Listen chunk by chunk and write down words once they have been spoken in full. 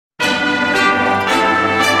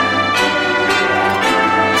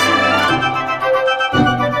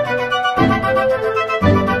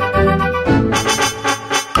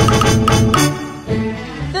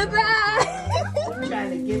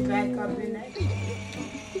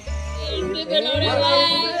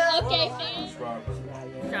Okay,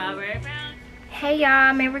 strawberry brown. Hey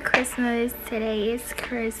y'all, Merry Christmas. Today is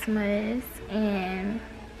Christmas and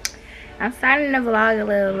I'm starting the vlog a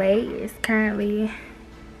little late. It's currently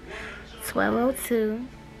 12:02.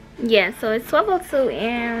 Yeah, so it's 12:02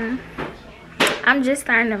 and I'm just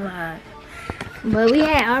starting the vlog. But we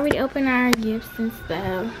had already opened our gifts and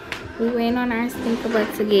stuff. We waiting on our stinker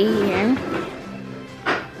butt to get here.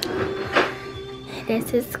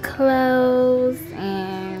 That's his clothes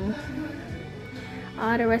and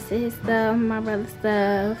all the rest of his stuff, my brother's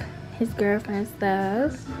stuff, his girlfriend's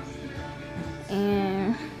stuff.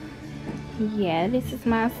 And yeah, this is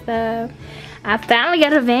my stuff. I finally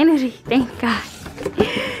got a vanity, thank God.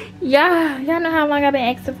 Y'all know how long I've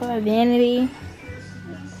been asking for a vanity?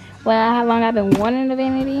 Well, how long I've been wanting a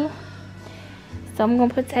vanity. So I'm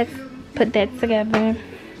gonna put that together.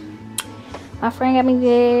 My friend got me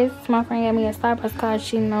this. My friend got me a Starbucks card.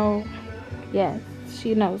 She knows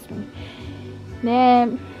me.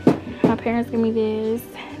 Then my parents gave me this.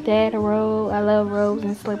 Dad a robe. I love robes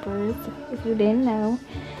and slippers. If you didn't know.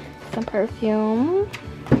 Some perfume.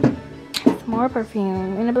 Some more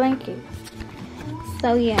perfume and a blanket.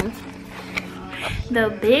 So yeah.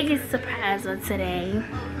 The biggest surprise of today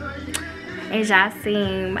is y'all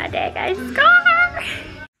seeing my dad got his car.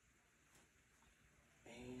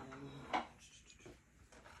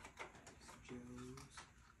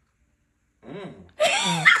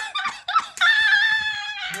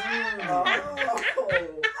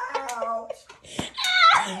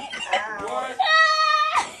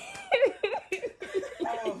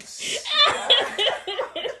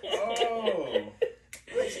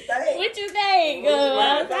 What you think?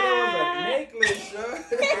 I thought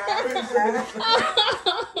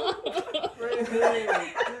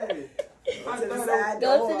it was a necklace,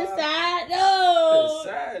 Go to the side, no.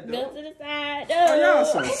 Go to the side, no. Oh, y'all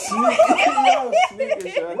some sneaky, y'all sneaky,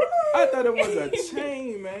 son. I thought it was a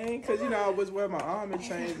chain, man, cause you know I was wearing my army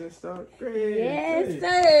chains and stuff. Great. Yes,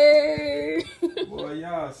 sir. Boy,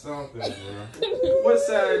 y'all something, bro. What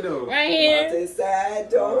side though? Right here. This side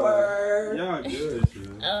door. Y'all good,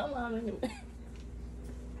 son. Oh, mommy.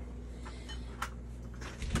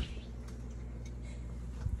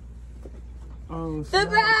 Oh,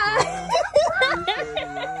 Surprise!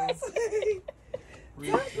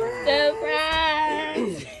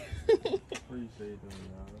 Surprise! Appreciate them,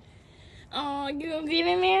 y'all. Oh, you gonna get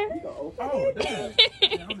in there? Oh, damn.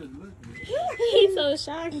 I'm just looking. He's so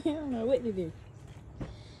shocked. He don't know what to do.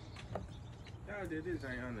 Y'all did this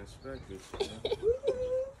ain't unexpected, son.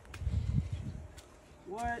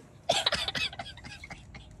 What?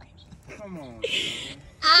 Come on,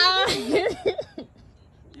 son.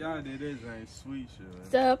 Y'all did this ain't sweet, son.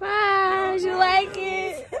 Surprise! You like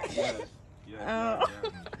it? Yes. Yes. Oh.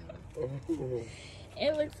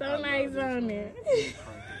 It looks so nice on it.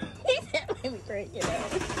 Let me crank it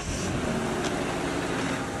up.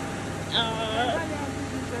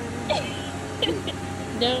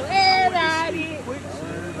 Don't worry about it.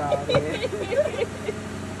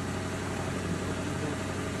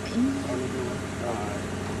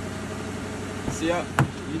 See,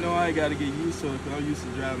 you know I gotta get used to it because I'm used to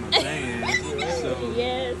driving my van. So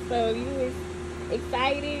Yes, so you was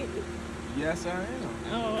excited? yes, I am.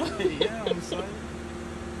 Oh. Yeah, I'm excited.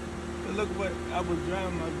 But look what I was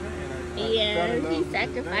driving my van. I Yeah, fell in love he with the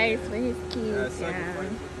sacrificed for van. his I kids, sacrificed yeah.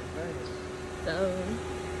 with the van. So,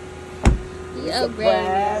 he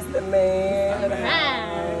Surprise upgraded. the man.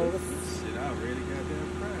 Surprise. Shit, I already got that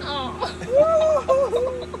Oh.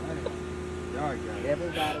 Y'all got it.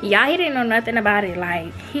 Everybody. Y'all, he didn't know nothing about it.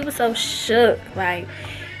 Like, he was so shook. Like,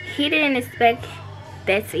 he didn't expect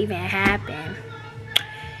that to even happen.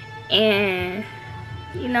 And,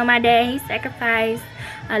 you know, my dad, he sacrificed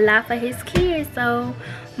a lot for his kids. So,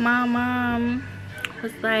 my mom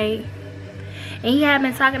was like, and he had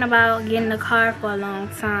been talking about getting a car for a long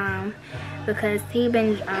time because he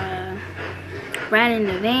been riding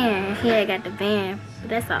the van. He had got the van, but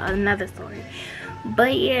that's another story.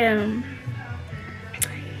 But yeah,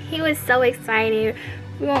 he was so excited.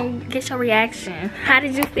 We're gonna get your reaction. How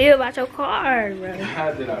did you feel about your car, bro?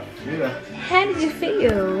 How did I feel? How did you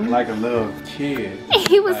feel? Like a little kid.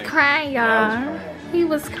 He was Like, crying, I was y'all. crying. He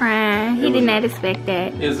was crying. He did not expect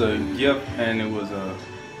that. It's a gift and it was a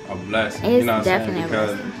blessing. It's you know what I'm saying? definitely a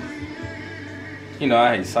Because blessing. you know,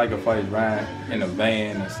 I hate sacrifice riding in a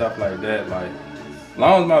van and stuff like that. Like, as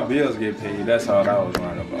long as my bills get paid, that's all I was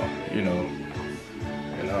worrying about. You know.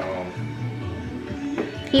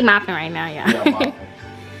 He mopping right now, y'all. Yeah, mopping.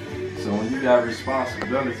 So when you got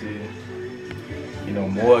responsibility, you know,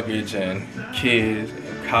 mortgage and kids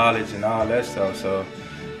and college and all that stuff, so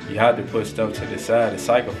you have to put stuff to the side to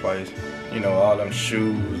sacrifice. You know, all them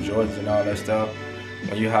shoes, Jordans and all that stuff.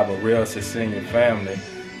 When you have a real success in your family,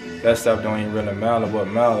 that stuff don't even really matter. What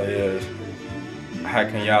matter is how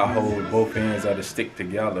can y'all hold both ends of the stick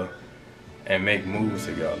together and make moves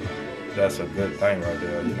together. That's a good thing right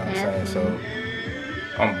there, you know what I'm saying? So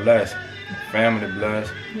I'm blessed, family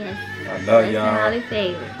blessed. Yes. I love y'all.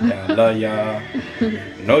 Yeah, I love y'all.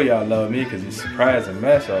 Know y'all love me because you surprised and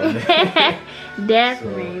mess on me.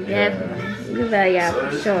 Definitely, So, yeah. definitely. We love y'all So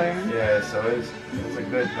for sure. Yeah, so it's a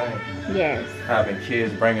good thing. Yes. Having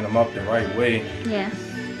kids, bringing them up the right way, Yeah.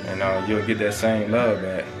 and you'll get that same love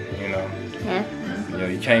back, you know. Definitely. You know,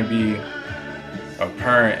 you can't be a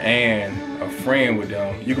parent and a friend with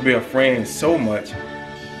them. You can be a friend so much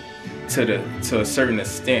to a certain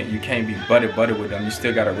extent. You can't be buddy with them. You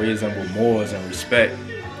still gotta raise them with morals and respect,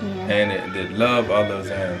 and to love others,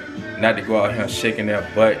 and not to go out here shaking their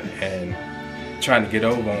butt and trying to get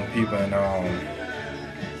over on people and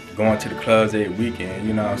going to the clubs every weekend.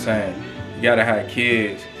 You know what I'm saying? You gotta have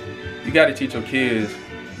kids. You gotta teach your kids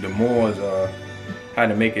the morals of how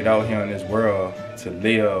to make it out here in this world, to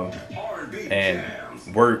live and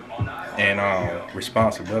work and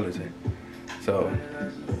responsibility. So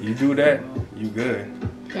you do that, you good.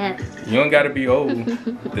 Yeah. You don't gotta be old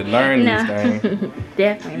to learn No. these things.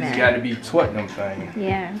 Definitely You not. just gotta be taught them things.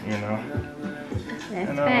 Yeah. You know. That's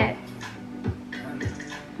And, fact.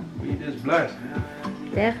 We just blessed.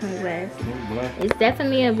 Definitely blessed. We blessed. It's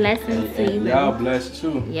definitely a blessing to And you. y'all blessed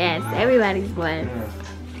too. Yes, everybody's blessed. Yeah.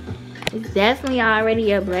 It's definitely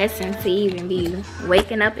already a blessing to even be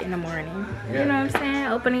waking up in the morning. Yeah. You know what I'm saying?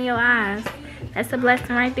 Opening your eyes. That's a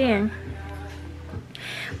blessing right there.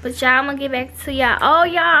 But y'all, I'm gonna get back to y'all. Oh,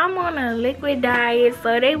 y'all, I'm on a liquid diet.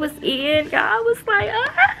 So they was eating. Y'all was like,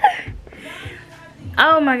 ah.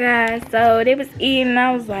 Oh my God. So they was eating. And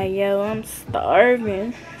I was like, yo, I'm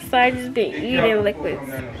starving. So I just been eating liquids.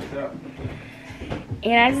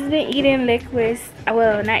 And I just been eating liquids.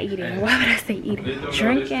 Well, not eating. Why would I say eating?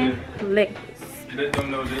 Drinking liquids. Let them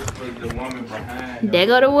know this was the woman behind them. There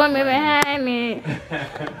go the woman behind it.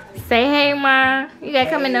 Say, hey, Ma. You gotta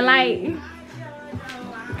come in the light.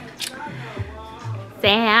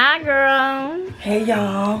 Say hi, girl. Hey,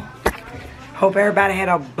 y'all. Hope everybody had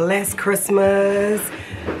a blessed Christmas.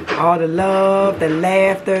 All the love, the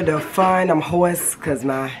laughter, the fun. I'm hoarse because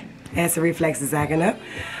my acid reflex is acting up.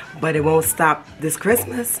 But it won't stop this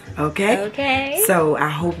Christmas, okay? Okay. So I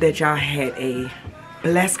hope that y'all had a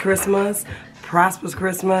blessed Christmas, prosperous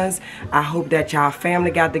Christmas. I hope that y'all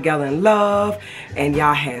family got together in love and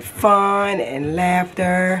y'all had fun and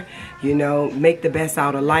laughter. You know, make the best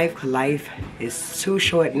out of life, 'cause life is too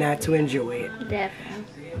short not to enjoy it.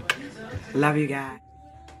 Definitely. Love you guys.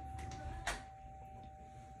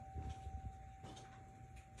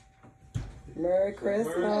 Merry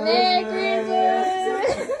Christmas. Merry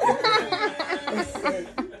Christmas.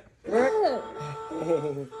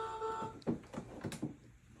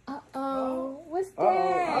 Uh-oh. What's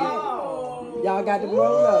that? Y'all got the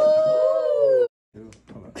roll up.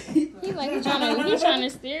 He's like he's trying to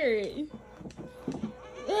steer it.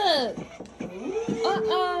 Look.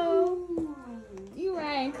 Uh-oh. You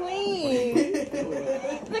riding clean.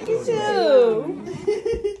 Look at you.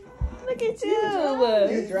 Look at you.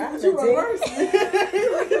 You driving you reverse.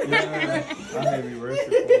 Yeah, I had reversed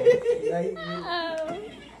it. Uh-oh.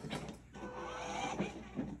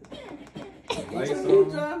 Lights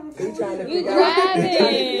on. He trying to You figure out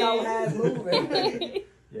driving. how it's moving.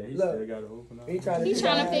 Yeah, he Look. still got to open up. He trying He's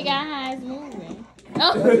trying to figure out how it's moving.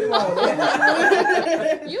 Oh,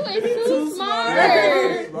 you is too smart.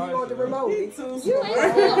 You want the remote? You is too.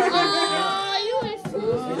 Oh, you is too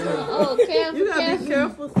smart. Oh, careful, You gotta be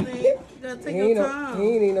careful, Steve. You gotta take your time. He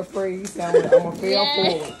ain't even afraid. He said, I'm gonna fail Yeah.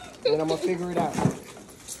 forward and I'm gonna figure it out.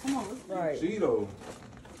 Come on, Right. Cheeto.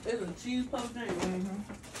 there's a cheese puff thing.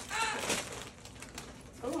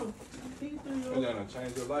 Come on. Peek through We're your... gonna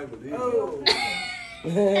change your life with these. Oh.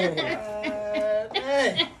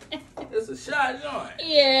 Hey. It's a shot joint.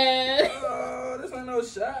 Yeah. Oh, this ain't no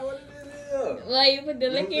shot. What it is? Well, you put the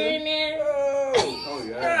liquor in there. Oh. Oh,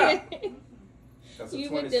 yeah. That's a You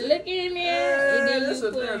put 26. the liquor in there, and then This you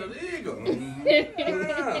is put. illegal.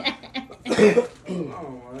 Come on,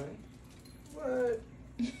 man. What?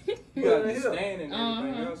 You got the stand and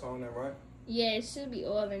everything Uh-huh. else on there, right? Yeah, it should be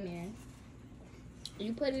oil in there.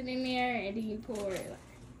 You put it in there, and then you pour it.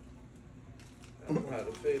 I don't know how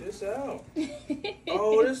to figure this out.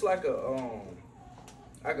 Oh, this like a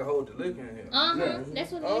I can hold the liquor in here.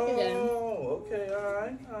 That's what the liquor does. Oh, okay, all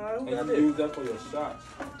right. And What you is can it? use that for your shots.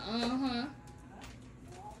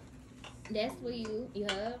 That's what you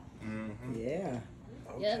have. Mm-hmm. Yeah.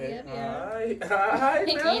 Okay. Yep. Alright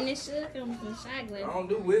now. And it should come from shot I glass. don't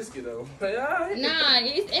do whiskey though. Alright. Nah,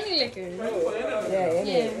 it's any liquor.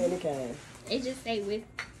 Yeah, any kind. It just say with,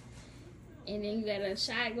 and then you got a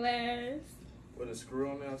shot glass. With a screw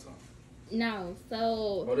on there or something? No,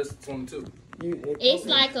 so Oh, this is 22. it's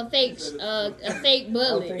like a fake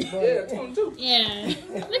bullet. Yeah, 22. Yeah,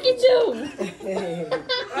 look at you.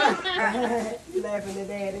 You laughing at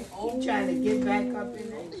daddy? You trying to get back up in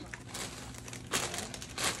there?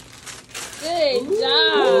 Good job.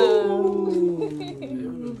 Yeah, we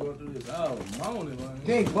been going through this all morning, man.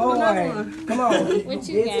 Big boy. Come on. What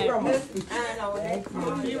you got? I know that.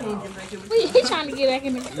 You won't get back in the He trying to get back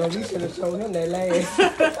in the No, we should have showed him that last.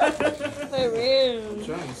 for real. I'm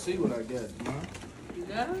trying to see what I got, man. You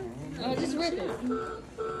got it? Oh, just rip it. I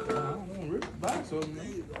don't want to rip the box open,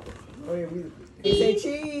 man. Oh, yeah, we say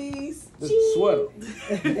cheese. This is sweater.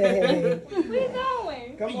 Where you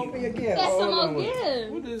going? Come on for your gift. Got some hold more on.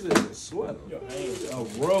 gifts. What is it? A sweater? A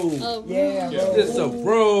robe. Oh, Yeah, bro. It's a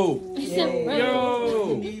robe. It's a Yeah.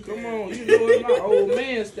 robe. Yo, come on. You know it's my old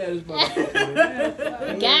man status, motherfucker,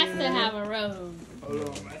 man. Got to have a robe. Hold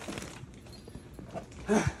on, man.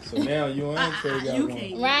 So now you and Trey got You one.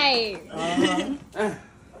 can't. Right.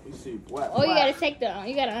 You see, what? Oh, you gotta take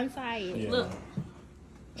you gotta untie it. Yeah. Look.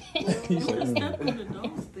 He said, It's not with the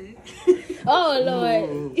dough stick. Oh,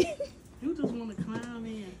 Lord. You just want to climb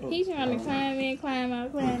in. He's trying to climb in, climb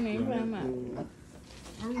out, climb in, climb out.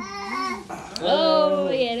 Oh,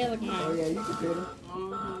 yeah, that looks Oh, nice. yeah, you can fit it. oh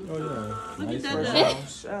yeah. Look Nice at fresh that.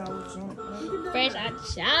 house. Shower, something. Fresh out the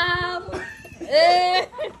shower.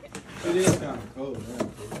 It is kind of cold,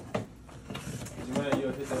 man. Jamiya,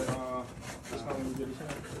 you'll hit that, this time when you get a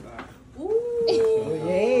chance. Oh, Ooh.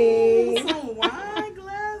 yeah. Some wine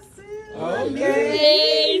glasses. Okay.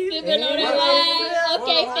 Hey, sipping on the wine.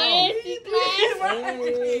 Okay, fancy class.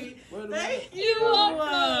 Thank You you.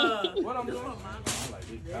 welcome. What I'm doing? I like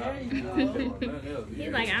this car. There you go.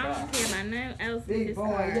 He's like, I don't care about nothing else with Big this boy,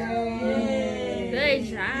 car. yay. Good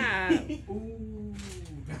job.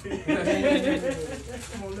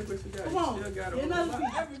 Come on, look what you got. Come You on. still got You it. know,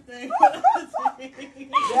 see everything.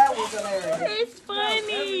 That was hilarious. It's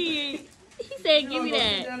funny. He said, give me Sit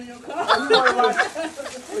that. down in your car. You want to watch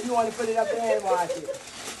it? Or you want to put it up there and watch it?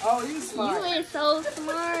 Oh, you smart. You is so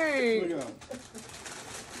smart. Look out.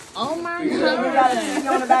 Oh my You got a God.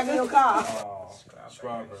 TV on the back of your car. Oh,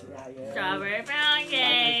 strawberry. Strawberry pound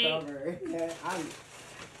cake. Strawberry. Yeah, I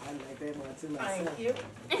like that one too myself. Thank you.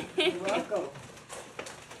 You're welcome.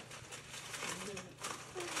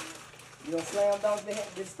 You gonna slam dunk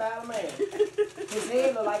this style man? His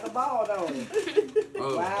head look like a ball, don't it?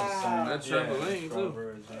 Oh, Wow. that trampoline, too.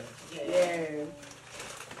 Strawberries, right? Yeah.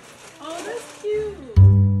 Oh, that's cute.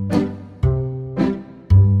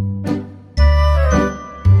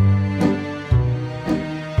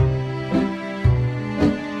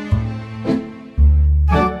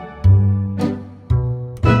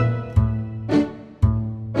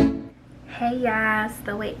 Hey y'all,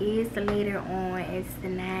 so it is later on. It's the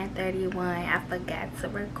 9:31. I forgot to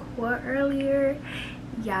record earlier.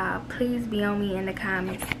 Y'all, please be on me in the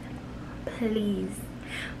comments. Please.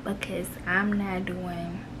 Because I'm not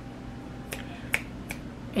doing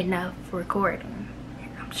enough recording.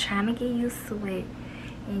 I'm trying to get used to it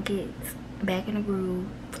and get back in the groove.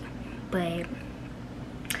 But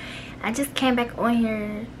I just came back on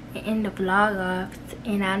here and end the vlog off,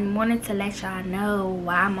 and I wanted to let y'all know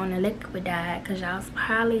why I'm on a liquid diet, because y'all was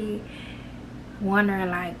probably wondering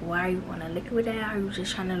like, why are you on a liquid diet? Are you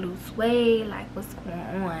just trying to lose weight? Like, what's going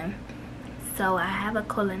on? So I have a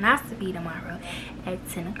colonoscopy tomorrow at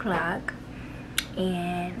 10 o'clock,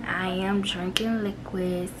 and I am drinking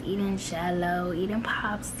liquids, eating Jello, eating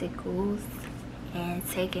popsicles, and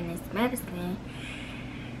taking this medicine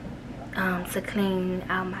to clean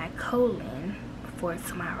out my colon for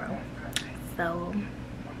tomorrow. So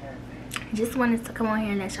just wanted to come on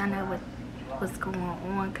here and let y'all know what's going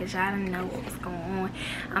on, because y'all didn't know what was going on.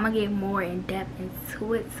 I'm gonna get more in depth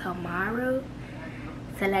into it tomorrow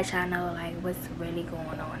to let y'all know like what's really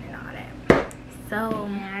going on and all that. So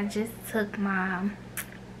I just took my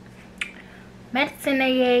medicine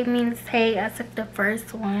they gave me to take. I took the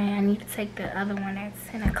first one. I need to take the other one at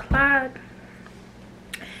 10 o'clock.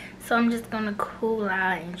 So I'm just gonna cool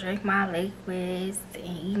out and drink my liquids and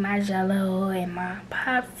eat my Jello and my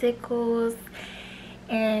popsicles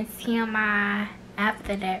and TMI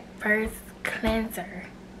after that first cleanser.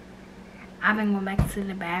 I've been going back to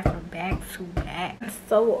the bathroom back to back. I'm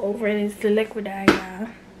so over this liquid diet, y'all.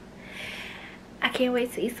 I can't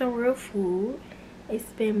wait to eat some real food.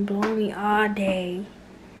 It's been blowing me all day.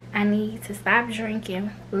 I need to stop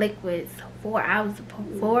drinking liquids 4 hours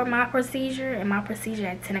before my procedure, and my procedure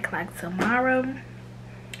at 10 o'clock tomorrow.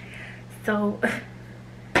 So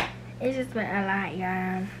it's just been a lot,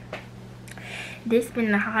 y'all. This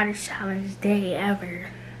been the hardest challenge day ever,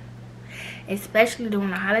 especially during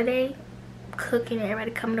the holiday. Cooking,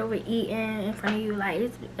 everybody coming over eating in front of you,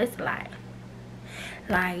 like it's a lot.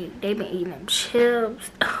 Like they been eating them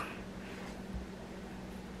chips.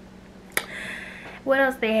 What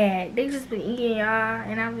else they had? They just been eating, y'all,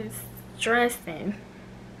 and I was stressing.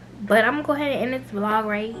 But I'm gonna go ahead and end this vlog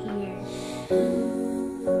right here.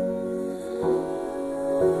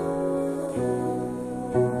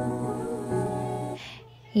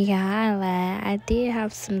 Yeah, I lied. I did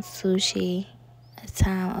have some sushi a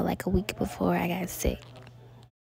time, like a week before I got sick.